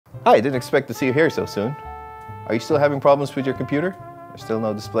Hi, didn't expect to see you here so soon. Are you still having problems with your computer? There's still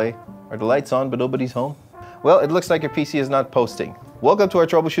no display? Are the lights on but nobody's home? Well, it looks like your PC is not posting. Welcome to our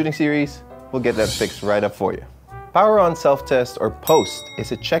troubleshooting series. We'll get that fixed right up for you. Power on self-test, or POST,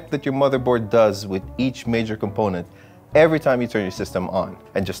 is a check that your motherboard does with each major component every time you turn your system on.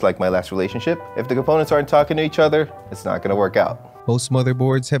 And just like my last relationship, if the components aren't talking to each other, it's not going to work out. Most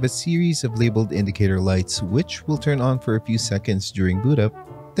motherboards have a series of labeled indicator lights which will turn on for a few seconds during boot up,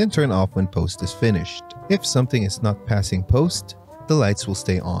 then turn off when POST is finished. If something is not passing POST, the lights will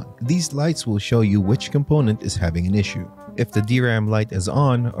stay on. These lights will show you which component is having an issue. If the DRAM light is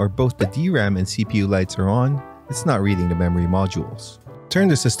on, or both the DRAM and CPU lights are on, it's not reading the memory modules. Turn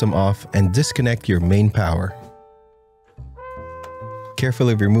the system off and disconnect your main power.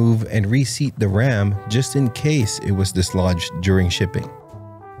 Carefully remove and reseat the RAM just in case it was dislodged during shipping.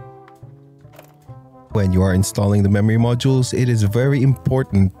 When you are installing the memory modules, it is very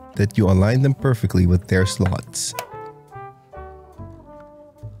important that you align them perfectly with their slots.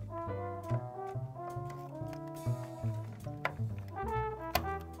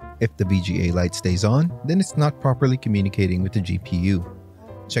 If the VGA light stays on, then it's not properly communicating with the GPU.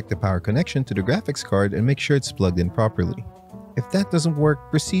 Check the power connection to the graphics card and make sure it's plugged in properly. If that doesn't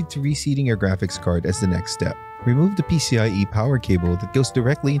work, proceed to reseating your graphics card as the next step. Remove the PCIe power cable that goes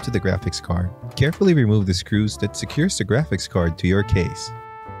directly into the graphics card. Carefully remove the screws that secures the graphics card to your case.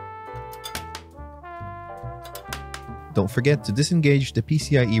 Don't forget to disengage the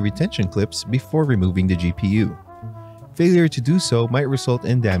PCIe retention clips before removing the GPU. Failure to do so might result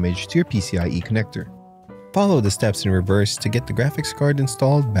in damage to your PCIe connector. Follow the steps in reverse to get the graphics card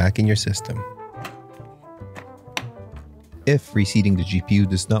installed back in your system. If reseating the GPU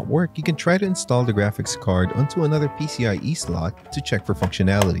does not work, you can try to install the graphics card onto another PCIe slot to check for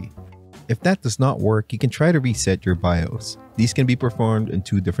functionality. If that does not work, you can try to reset your BIOS. These can be performed in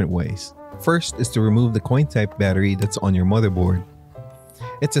two different ways. First is to remove the coin-type battery that's on your motherboard.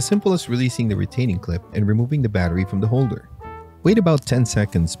 It's as simple as releasing the retaining clip and removing the battery from the holder. Wait about 10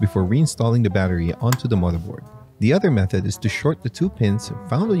 seconds before reinstalling the battery onto the motherboard. The other method is to short the two pins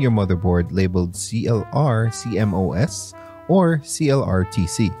found on your motherboard labeled CLR-CMOS or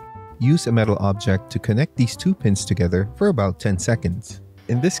CLR-TC. Use a metal object to connect these two pins together for about 10 seconds.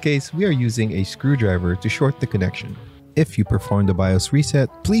 In this case, we are using a screwdriver to short the connection. If you perform the BIOS reset,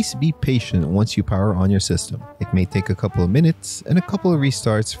 please be patient once you power on your system. It may take a couple of minutes and a couple of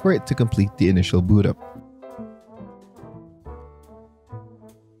restarts for it to complete the initial boot up.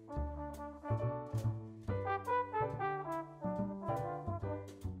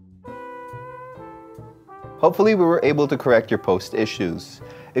 Hopefully we were able to correct your POST issues.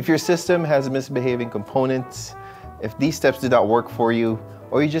 If your system has misbehaving components, if these steps did not work for you,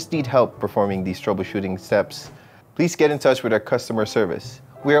 or you just need help performing these troubleshooting steps, please get in touch with our customer service.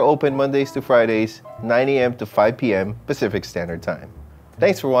 We are open Mondays to Fridays, 9 a.m. to 5 p.m. Pacific Standard Time.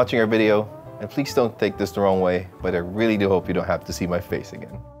 Thanks for watching our video, and please don't take this the wrong way, but I really do hope you don't have to see my face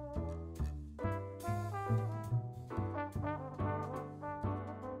again.